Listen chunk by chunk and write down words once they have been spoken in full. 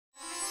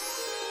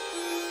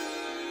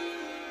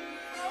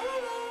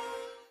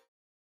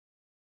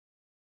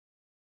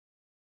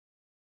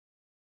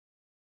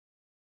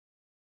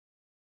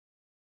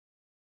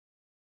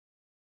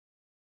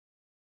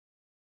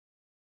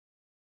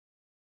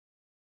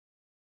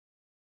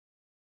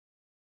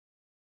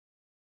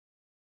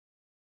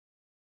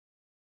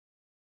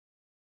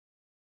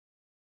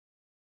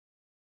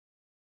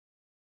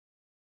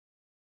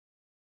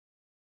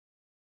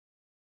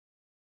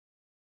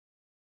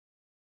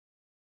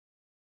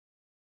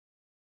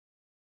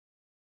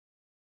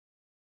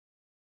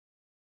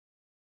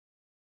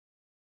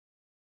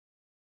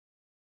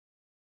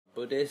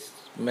Buddhist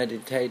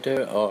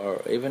meditator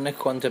or even a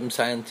quantum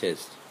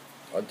scientist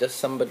or just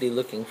somebody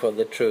looking for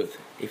the truth,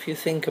 if you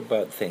think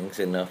about things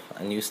enough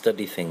and you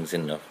study things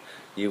enough,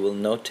 you will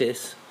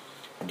notice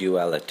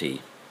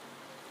duality,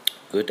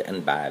 good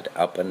and bad,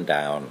 up and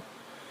down,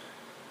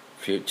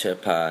 future,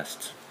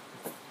 past,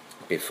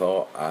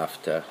 before,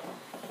 after,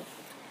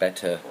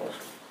 better,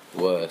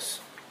 worse,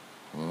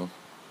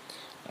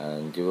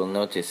 and you will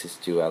notice this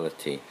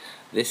duality.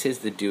 This is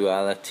the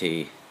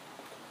duality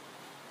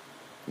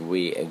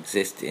we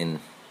exist in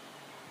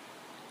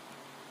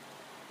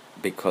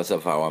because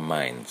of our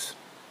minds.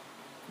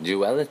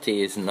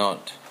 Duality is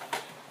not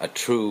a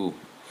true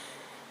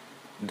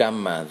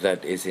Dhamma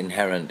that is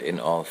inherent in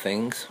all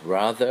things.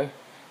 Rather,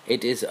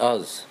 it is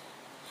us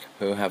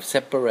who have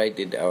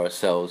separated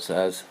ourselves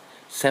as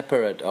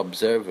separate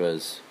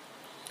observers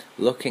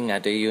looking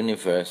at a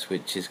universe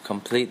which is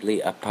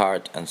completely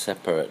apart and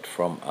separate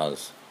from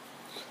us.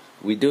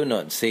 We do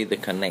not see the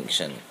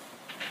connection.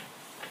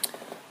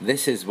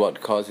 This is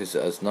what causes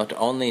us not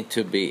only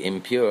to be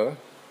impure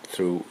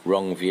through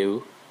wrong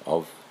view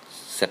of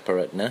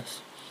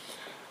separateness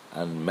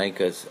and make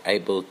us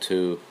able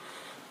to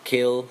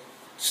kill,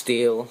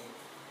 steal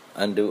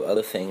and do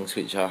other things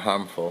which are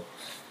harmful,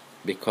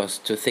 because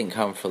to think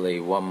harmfully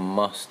one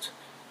must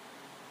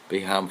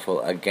be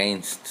harmful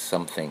against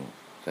something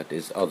that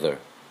is other.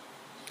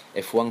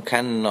 If one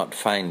cannot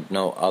find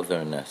no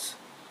otherness,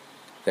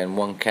 then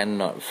one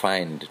cannot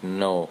find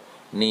no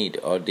need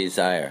or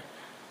desire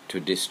to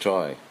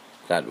destroy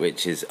that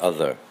which is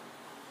other.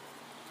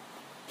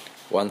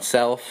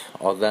 Oneself,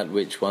 or that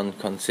which one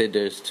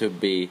considers to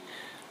be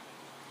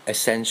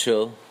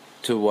essential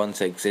to one's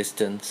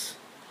existence,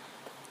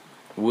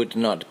 would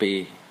not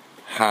be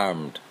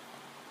harmed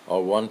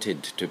or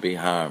wanted to be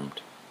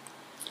harmed.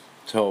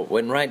 So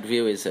when right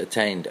view is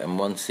attained and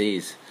one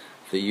sees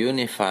the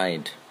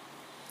unified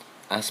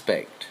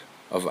aspect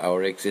of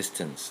our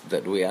existence,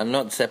 that we are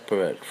not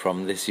separate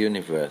from this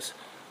universe,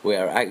 we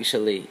are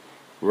actually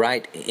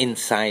right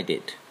inside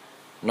it,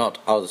 not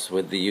us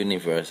with the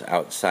universe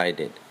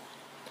outside it.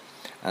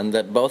 And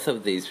that both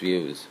of these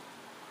views,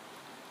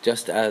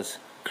 just as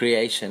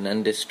creation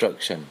and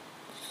destruction,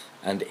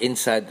 and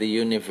inside the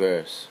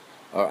universe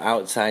or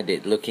outside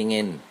it looking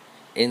in,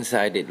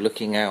 inside it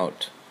looking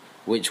out,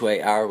 which way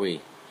are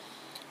we?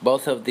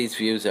 Both of these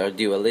views are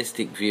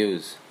dualistic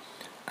views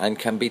and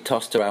can be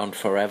tossed around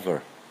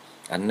forever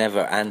and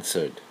never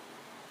answered.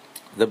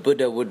 The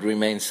Buddha would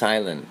remain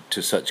silent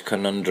to such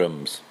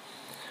conundrums,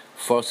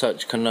 for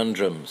such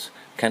conundrums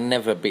can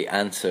never be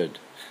answered,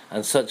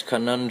 and such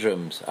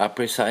conundrums are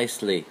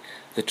precisely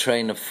the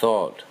train of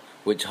thought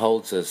which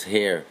holds us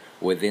here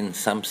within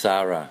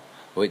samsara,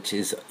 which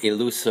is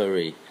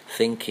illusory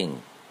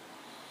thinking.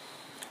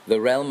 The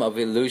realm of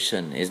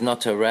illusion is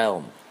not a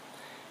realm,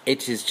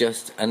 it is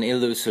just an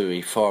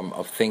illusory form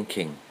of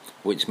thinking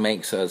which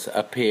makes us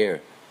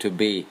appear to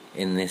be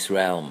in this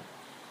realm.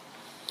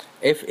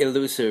 If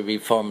illusory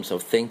forms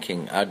of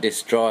thinking are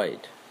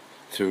destroyed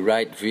through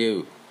right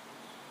view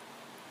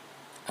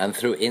and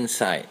through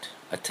insight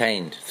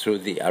attained through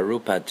the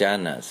arupa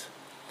jhanas,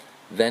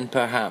 then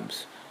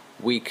perhaps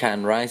we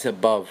can rise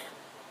above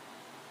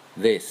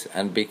this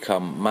and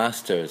become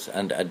masters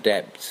and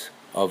adepts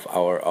of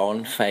our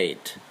own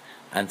fate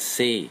and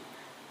see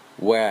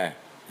where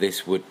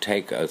this would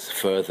take us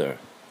further.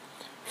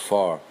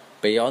 For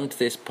beyond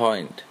this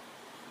point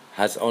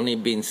has only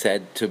been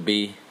said to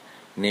be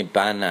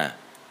nibbana,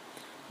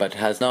 but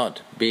has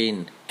not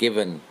been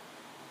given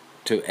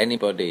to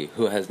anybody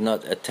who has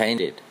not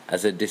attained it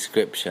as a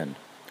description,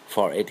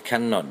 for it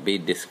cannot be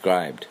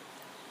described.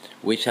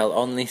 We shall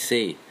only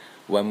see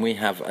when we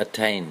have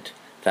attained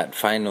that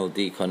final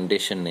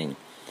deconditioning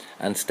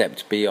and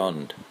stepped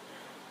beyond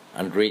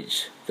and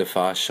reach the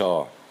far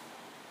shore,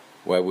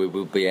 where we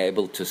will be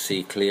able to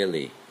see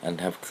clearly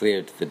and have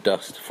cleared the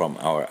dust from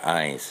our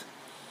eyes,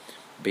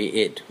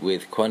 be it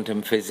with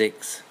quantum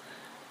physics,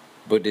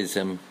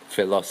 Buddhism,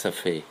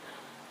 philosophy,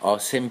 or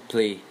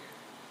simply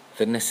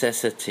the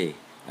necessity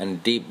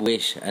and deep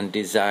wish and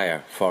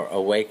desire for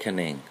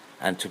awakening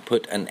and to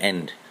put an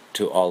end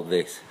to all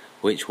this,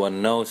 which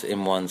one knows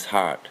in one's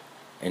heart,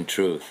 in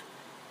truth,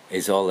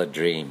 is all a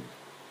dream,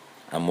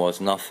 and was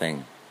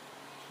nothing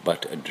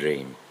but a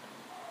dream,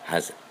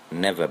 has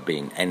never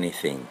been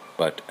anything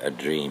but a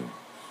dream.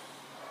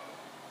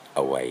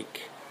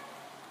 Awake.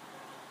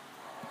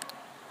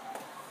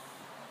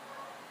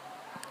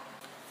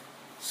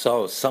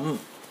 So some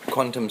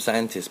quantum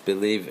scientists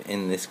believe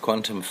in this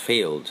quantum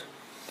field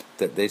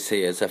that they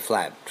see as a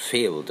flat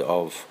field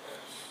of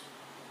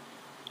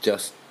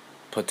just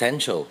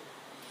potential,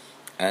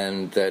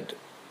 and that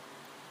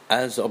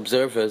as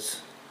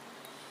observers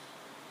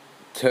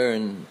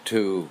turn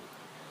to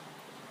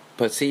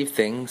perceive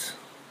things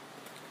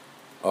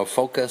or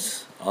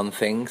focus on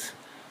things,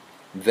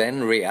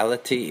 then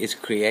reality is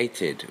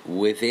created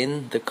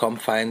within the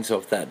confines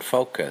of that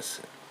focus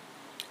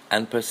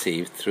and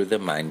perceived through the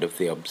mind of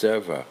the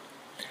observer.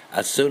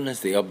 As soon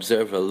as the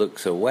observer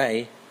looks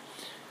away,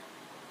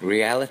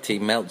 reality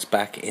melts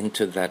back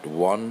into that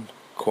one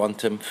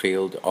quantum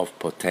field of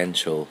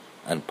potential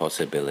and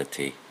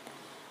possibility,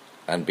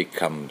 and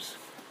becomes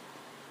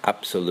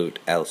absolute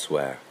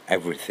elsewhere,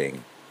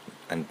 everything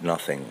and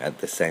nothing at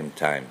the same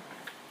time.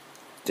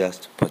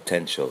 Just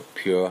potential,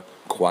 pure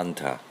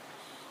quanta.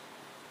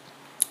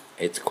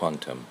 It's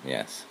quantum,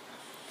 yes.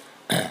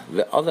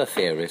 The other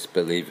theorists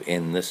believe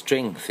in the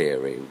string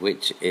theory,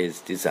 which is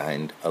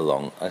designed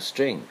along a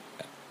string,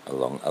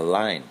 along a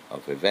line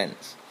of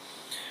events,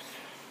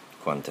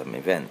 quantum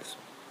events.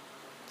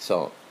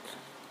 So,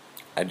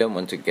 I don't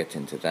want to get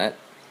into that.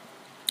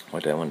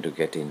 What I want to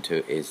get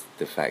into is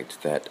the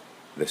fact that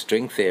the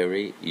string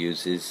theory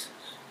uses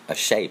a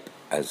shape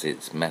as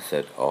its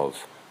method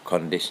of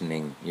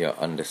conditioning your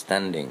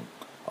understanding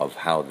of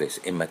how this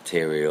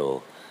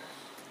immaterial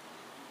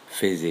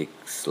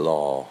physics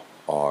law,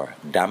 or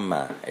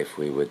Dhamma, if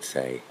we would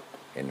say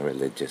in a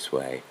religious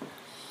way,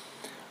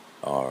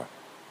 or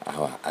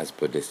as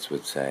Buddhists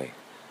would say,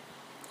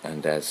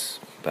 and as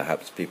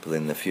perhaps people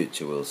in the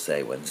future will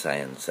say when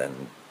science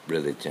and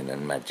religion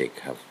and magic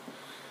have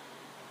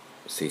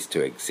ceased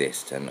to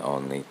exist and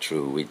only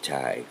true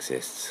vichara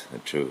exists, the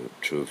true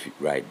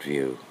right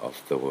view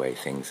of the way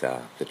things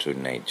are, the true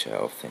nature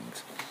of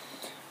things.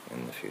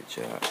 In the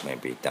future,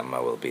 maybe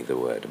Dhamma will be the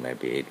word,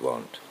 maybe it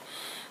won't.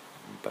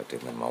 But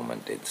in the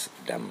moment it's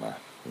Dhamma.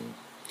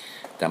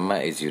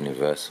 Dhamma is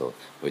universal,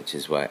 which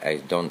is why I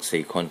don't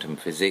see quantum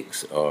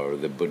physics or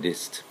the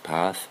Buddhist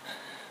path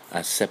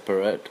as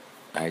separate.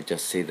 I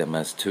just see them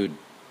as two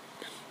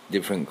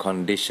different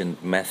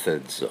conditioned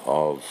methods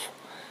of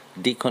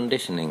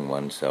deconditioning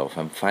oneself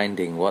and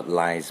finding what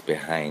lies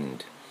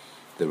behind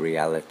the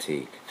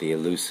reality, the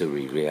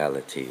illusory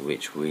reality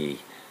which we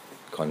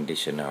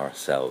condition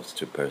ourselves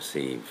to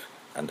perceive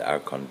and are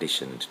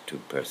conditioned to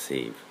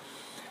perceive,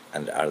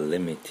 and are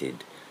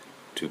limited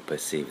to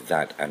perceive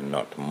that and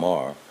not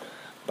more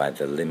by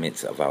the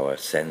limits of our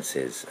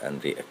senses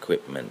and the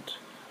equipment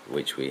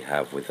which we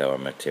have with our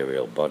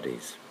material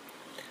bodies,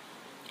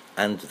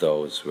 and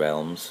those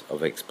realms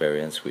of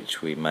experience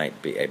which we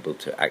might be able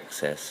to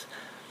access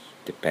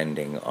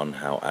depending on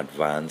how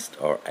advanced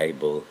or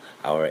able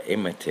our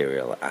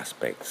immaterial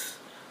aspects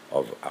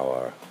of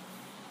our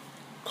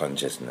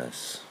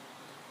consciousness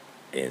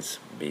is,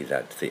 be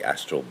that the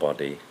astral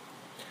body,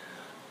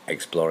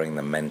 exploring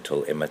the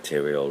mental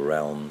immaterial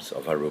realms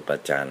of arupa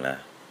jhana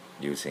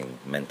using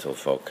mental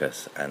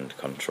focus and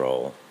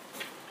control,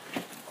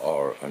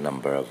 or a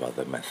number of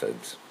other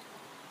methods.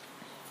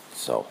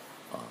 So,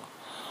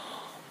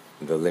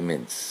 the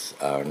limits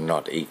are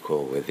not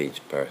equal with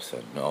each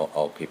person.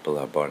 All people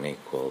are born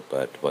equal,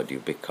 but what you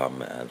become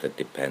that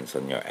depends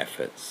on your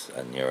efforts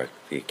and the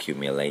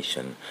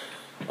accumulation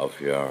of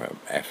your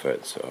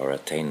efforts or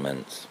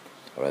attainments,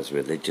 or as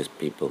religious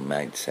people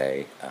might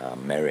say,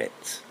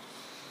 merits.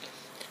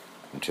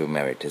 And true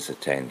merit is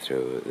attained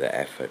through the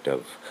effort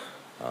of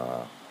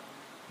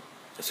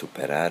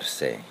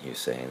superarse, you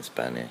say in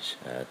Spanish,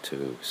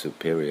 to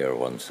superior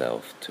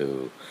oneself,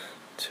 to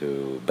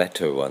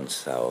better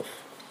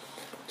oneself,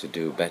 to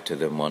do better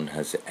than one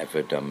has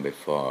ever done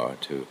before,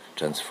 to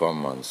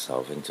transform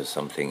oneself into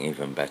something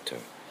even better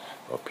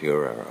or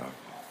purer, or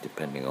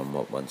depending on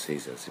what one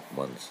sees as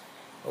one's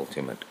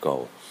ultimate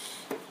goal.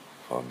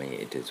 For me,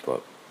 it is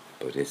what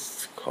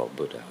Buddhists call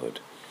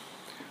Buddhahood,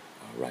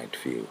 or right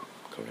view,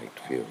 correct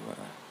view,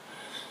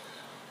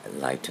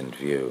 enlightened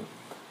view,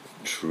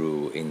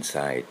 true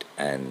insight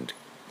and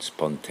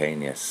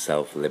spontaneous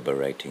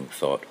self-liberating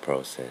thought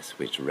process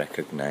which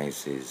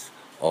recognizes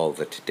all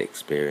that it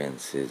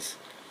experiences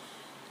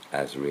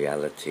as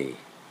reality,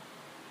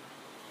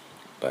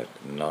 but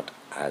not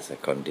as a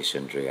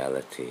conditioned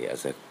reality,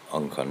 as an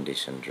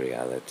unconditioned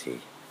reality,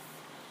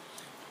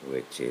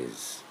 which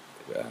is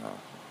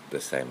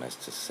the same as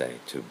to say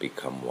to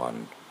become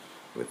one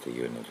with the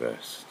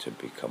universe, to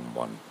become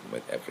one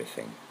with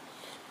everything,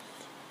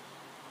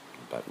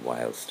 but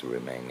whilst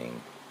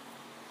remaining,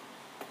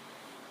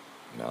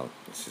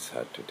 this is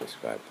hard to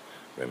describe,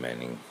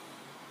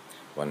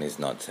 one is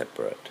not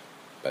separate,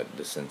 but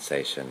the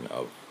sensation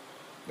of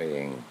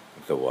being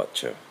the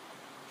watcher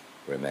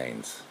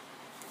remains.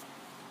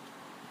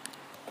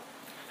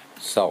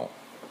 So,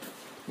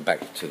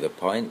 back to the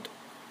point,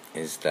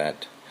 is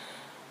that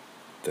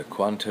the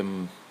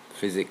quantum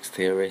physics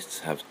theorists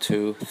have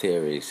two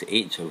theories,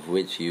 each of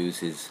which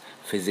uses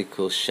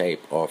physical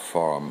shape or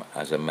form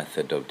as a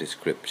method of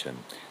description.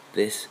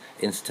 This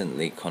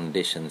instantly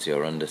conditions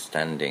your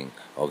understanding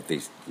of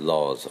these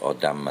laws or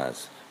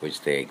dhammas,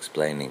 which they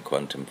explain in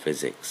quantum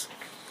physics.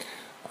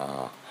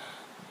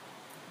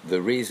 The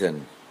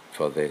reason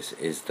for this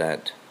is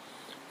that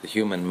the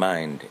human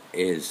mind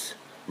is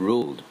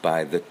ruled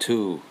by the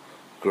two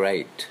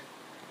great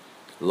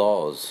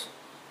laws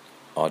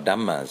or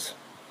dhammas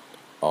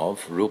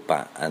of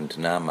rupa and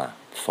nama,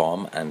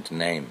 form and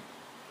name.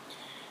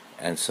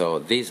 And so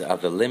these are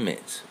the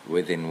limits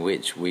within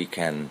which we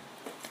can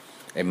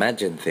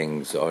imagine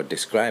things or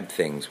describe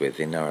things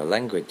within our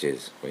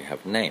languages. We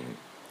have name.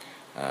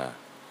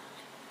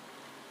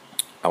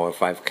 Our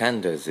five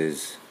khandhas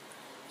is,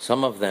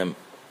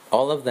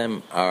 all of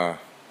them are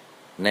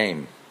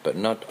name, but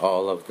not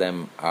all of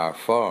them are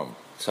form.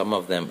 Some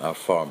of them are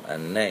form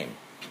and name.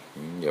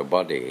 Your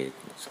body,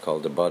 it's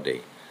called the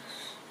body.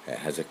 It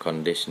has a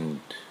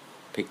conditioned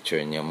picture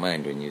in your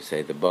mind when you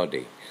say the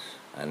body,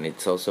 and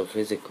it's also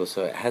physical,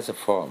 so it has a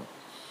form.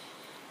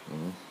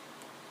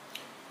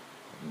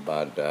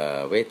 But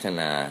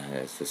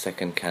Vedana is the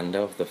second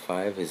kanda of the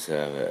five, is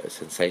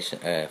sensation,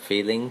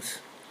 feelings,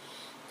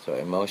 so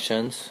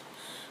emotions.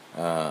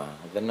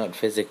 They're not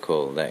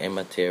physical, they're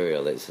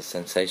immaterial. It's a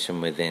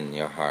sensation within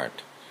your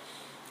heart.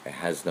 It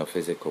has no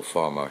physical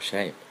form or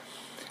shape.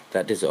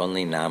 That is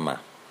only nama.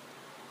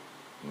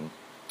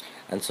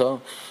 And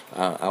so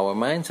our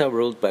minds are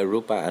ruled by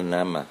rupa and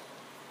nama,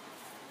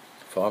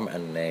 form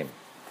and name.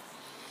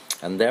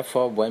 And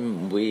therefore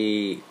when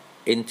we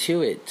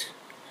intuit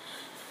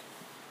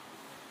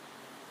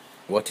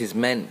what is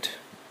meant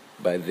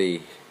by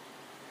the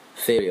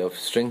theory of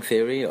string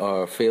theory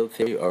or field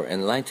theory or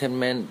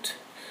enlightenment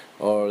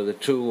or the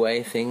true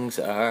way things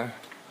are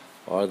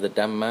or the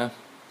Dhamma,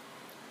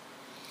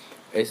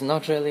 it's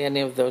not really any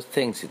of those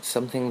things. It's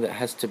something that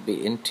has to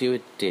be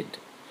intuited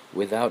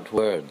without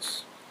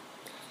words.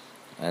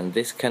 And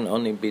this can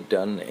only be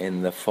done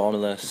in the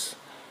formless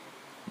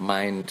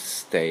mind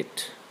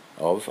state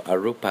of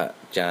arupa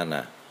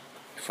jhana,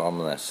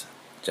 formless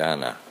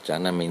jhana.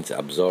 Jhana means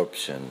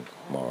absorption,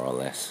 more or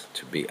less,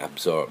 to be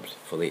absorbed,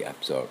 fully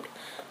absorbed.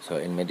 So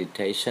in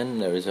meditation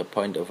there is a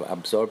point of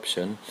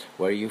absorption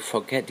where you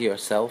forget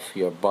yourself,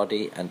 your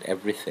body and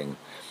everything,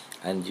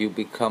 and you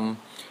become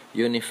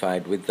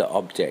unified with the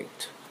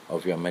object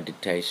of your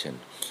meditation,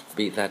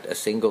 be that a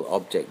single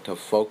object of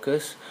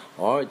focus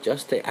or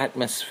just the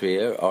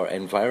atmosphere or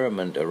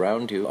environment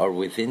around you or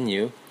within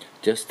you,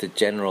 just the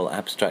general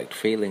abstract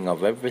feeling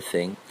of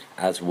everything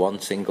as one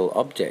single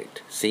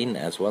object, seen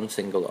as one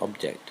single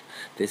object.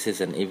 This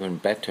is an even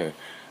better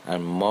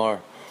and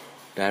more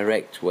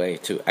direct way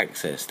to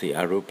access the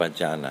arupa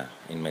jhana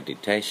in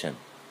meditation.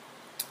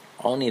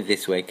 Only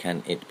this way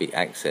can it be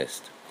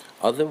accessed.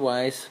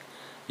 Otherwise,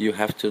 you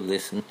have to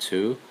listen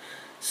to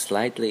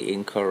slightly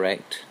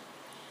incorrect,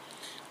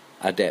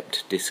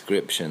 adept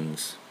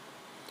descriptions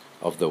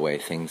of the way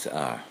things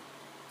are,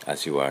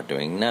 as you are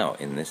doing now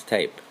in this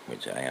tape,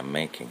 which I am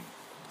making.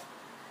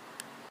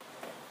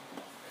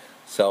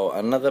 So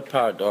another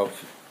part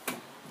of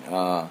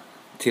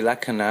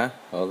tilakkhana,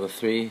 or the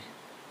three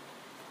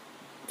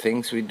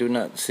things we do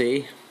not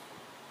see,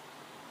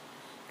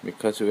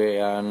 because we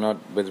are not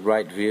with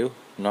right view,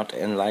 not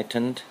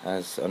enlightened,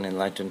 as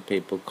unenlightened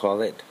people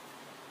call it.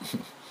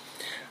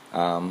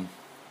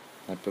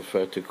 I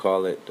prefer to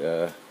call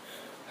it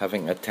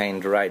having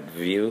attained right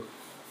view,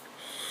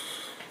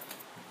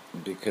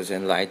 because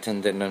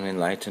enlightened and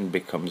unenlightened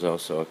becomes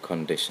also a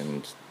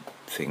conditioned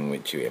thing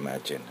which you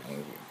imagine.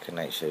 It can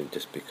actually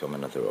just become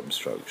another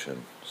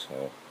obstruction.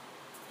 So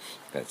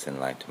that's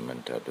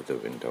enlightenment out of the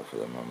window for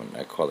the moment.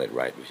 I call it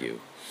right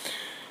view.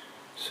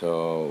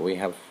 So we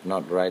have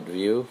not right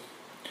view.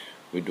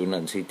 We do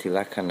not see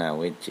tilakkhana,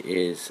 which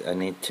is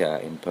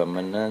anicca,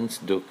 impermanence,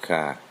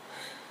 dukkha,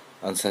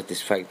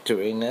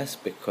 unsatisfactoriness,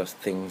 because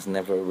things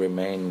never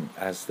remain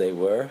as they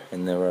were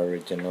in their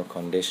original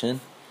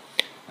condition,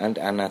 and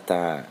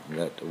anatta,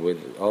 that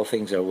with all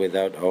things are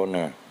without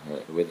owner,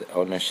 with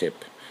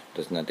ownership,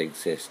 does not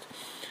exist.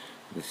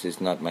 This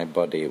is not my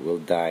body, it will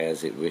die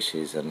as it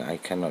wishes, and I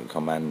cannot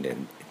command it.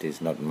 It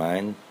is not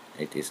mine,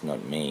 it is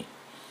not me,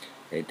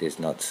 it is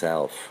not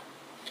self.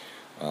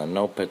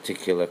 No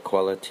particular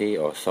quality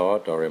or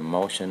thought or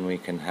emotion we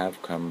can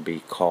have can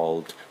be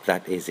called,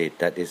 that is it,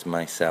 that is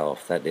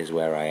myself, that is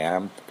where I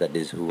am, that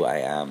is who I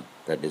am,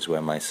 that is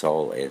where my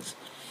soul is.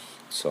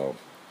 So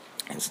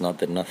it's not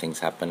that nothing's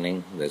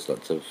happening. There's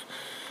lots of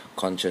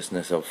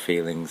consciousness of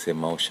feelings,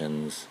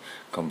 emotions,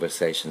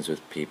 conversations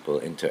with people,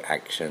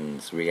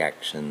 interactions,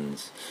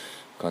 reactions,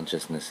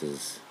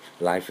 consciousnesses.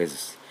 Life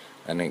is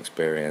an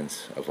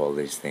experience of all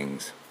these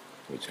things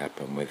which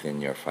happen within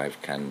your five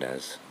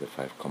khandhas, the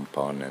five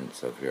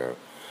components of your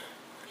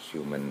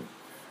human,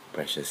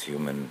 precious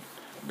human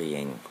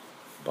being,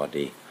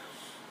 bodily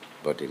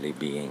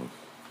being.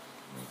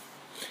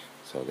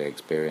 So the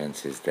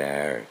experience is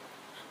there.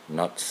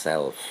 Not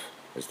self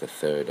is the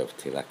third of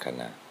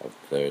tilakkhana, a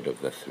third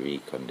of the three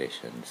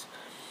conditions.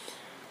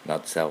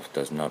 Not self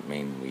does not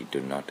mean we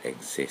do not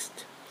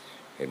exist.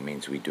 It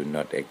means we do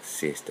not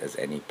exist as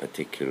any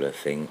particular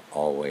thing,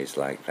 always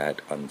like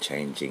that,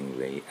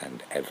 unchangingly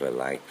and ever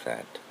like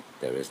that.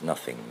 There is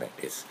nothing that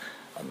is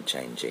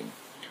unchanging.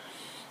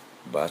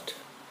 But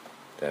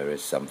there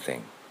is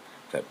something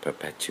that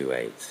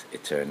perpetuates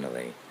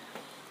eternally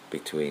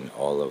between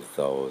all of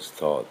those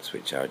thoughts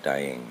which are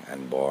dying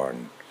and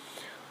born,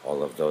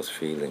 all of those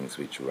feelings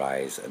which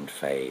rise and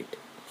fade,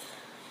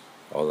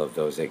 all of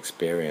those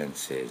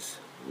experiences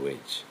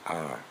which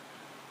are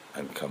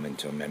and come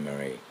into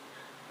memory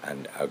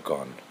and are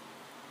gone.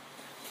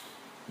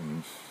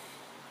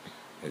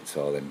 It's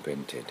all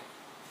imprinted.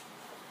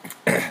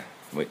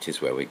 Which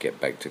is where we get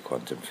back to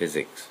quantum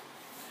physics.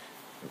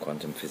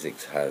 Quantum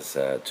physics has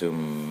two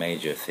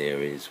major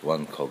theories,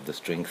 one called the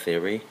string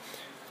theory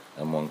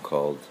and one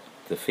called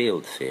the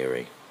field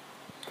theory.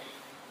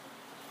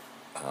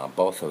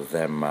 Both of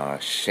them are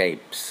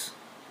shapes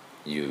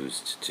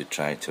used to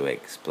try to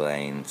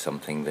explain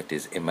something that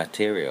is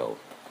immaterial,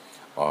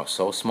 or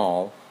so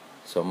small,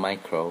 so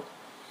micro,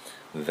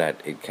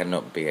 that it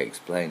cannot be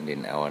explained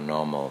in our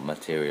normal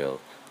material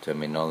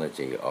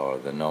terminology or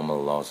the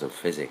normal laws of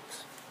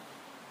physics.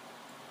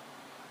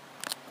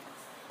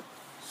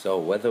 So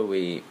whether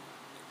we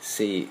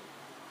see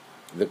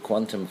the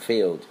quantum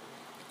field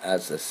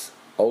as an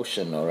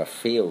ocean or a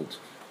field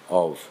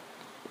of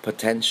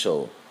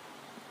potential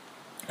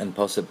and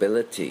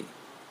possibility,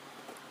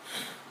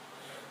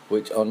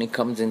 which only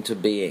comes into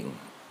being,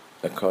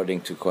 according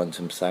to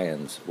quantum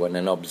science, when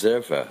an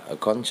observer, a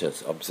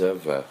conscious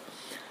observer,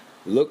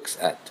 looks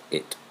at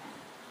it.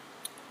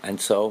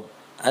 And so,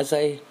 as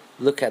I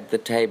look at the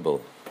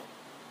table,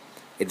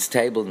 its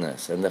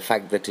tableness and the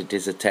fact that it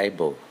is a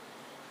table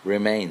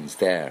remains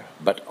there,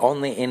 but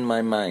only in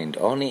my mind,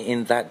 only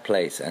in that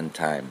place and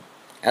time.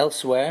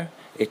 Elsewhere,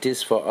 it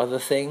is for other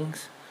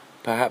things,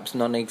 perhaps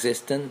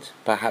non-existent,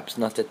 perhaps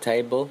not a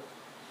table.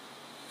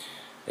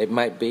 It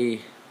might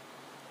be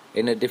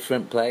in a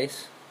different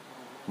place.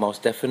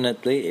 Most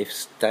definitely, if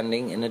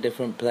standing in a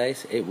different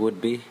place, it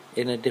would be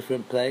in a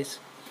different place.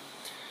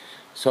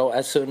 So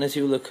as soon as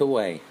you look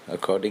away,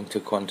 according to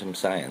quantum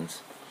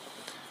science,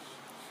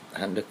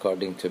 and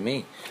according to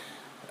me,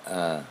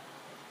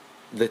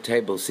 the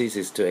table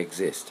ceases to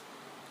exist,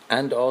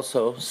 and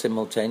also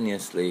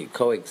simultaneously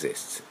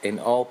coexists in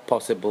all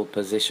possible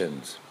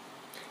positions,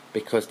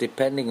 because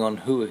depending on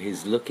who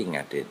is looking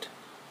at it,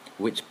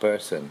 which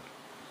person,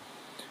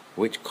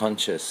 which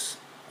conscious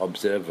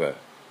observer,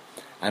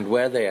 and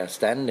where they are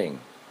standing,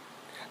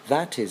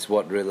 that is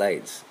what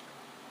relates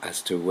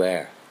as to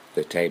where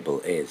the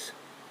table is.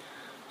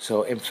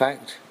 So in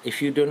fact,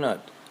 if you do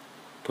not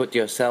put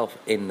yourself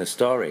in the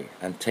story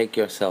and take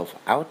yourself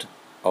out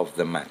of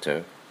the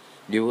matter,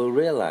 you will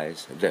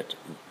realize that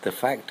the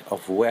fact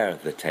of where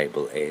the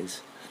table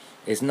is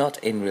not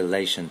in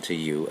relation to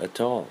you at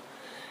all.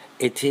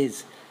 It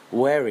is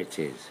where it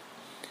is,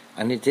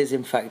 and it is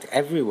in fact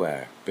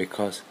everywhere,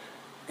 because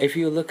if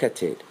you look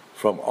at it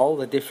from all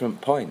the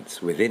different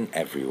points within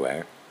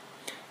everywhere,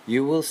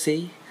 you will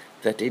see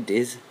that it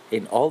is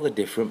in all the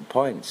different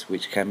points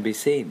which can be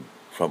seen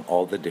from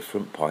all the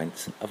different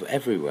points of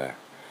everywhere.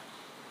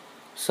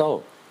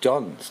 So,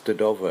 John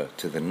stood over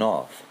to the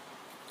north,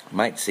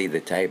 might see the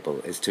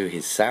table is to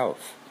his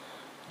south,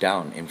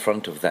 down in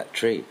front of that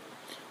tree,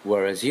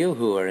 whereas you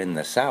who are in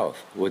the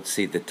south would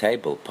see the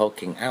table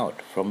poking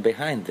out from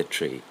behind the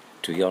tree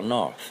to your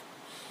north.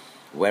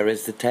 Where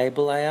is the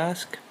table, I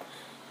ask?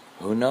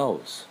 Who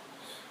knows?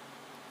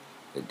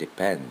 It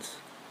depends.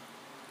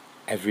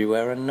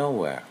 Everywhere and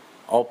nowhere,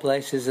 all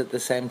places at the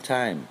same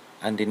time,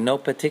 and in no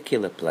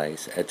particular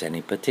place at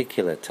any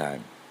particular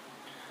time.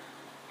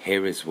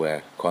 Here is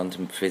where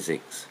quantum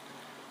physics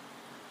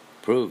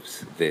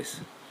proves this,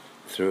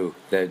 through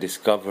their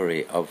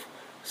discovery of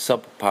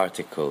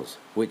subparticles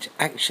which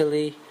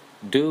actually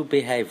do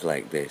behave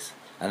like this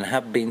and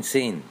have been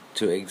seen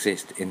to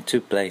exist in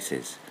two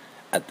places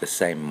at the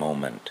same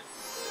moment.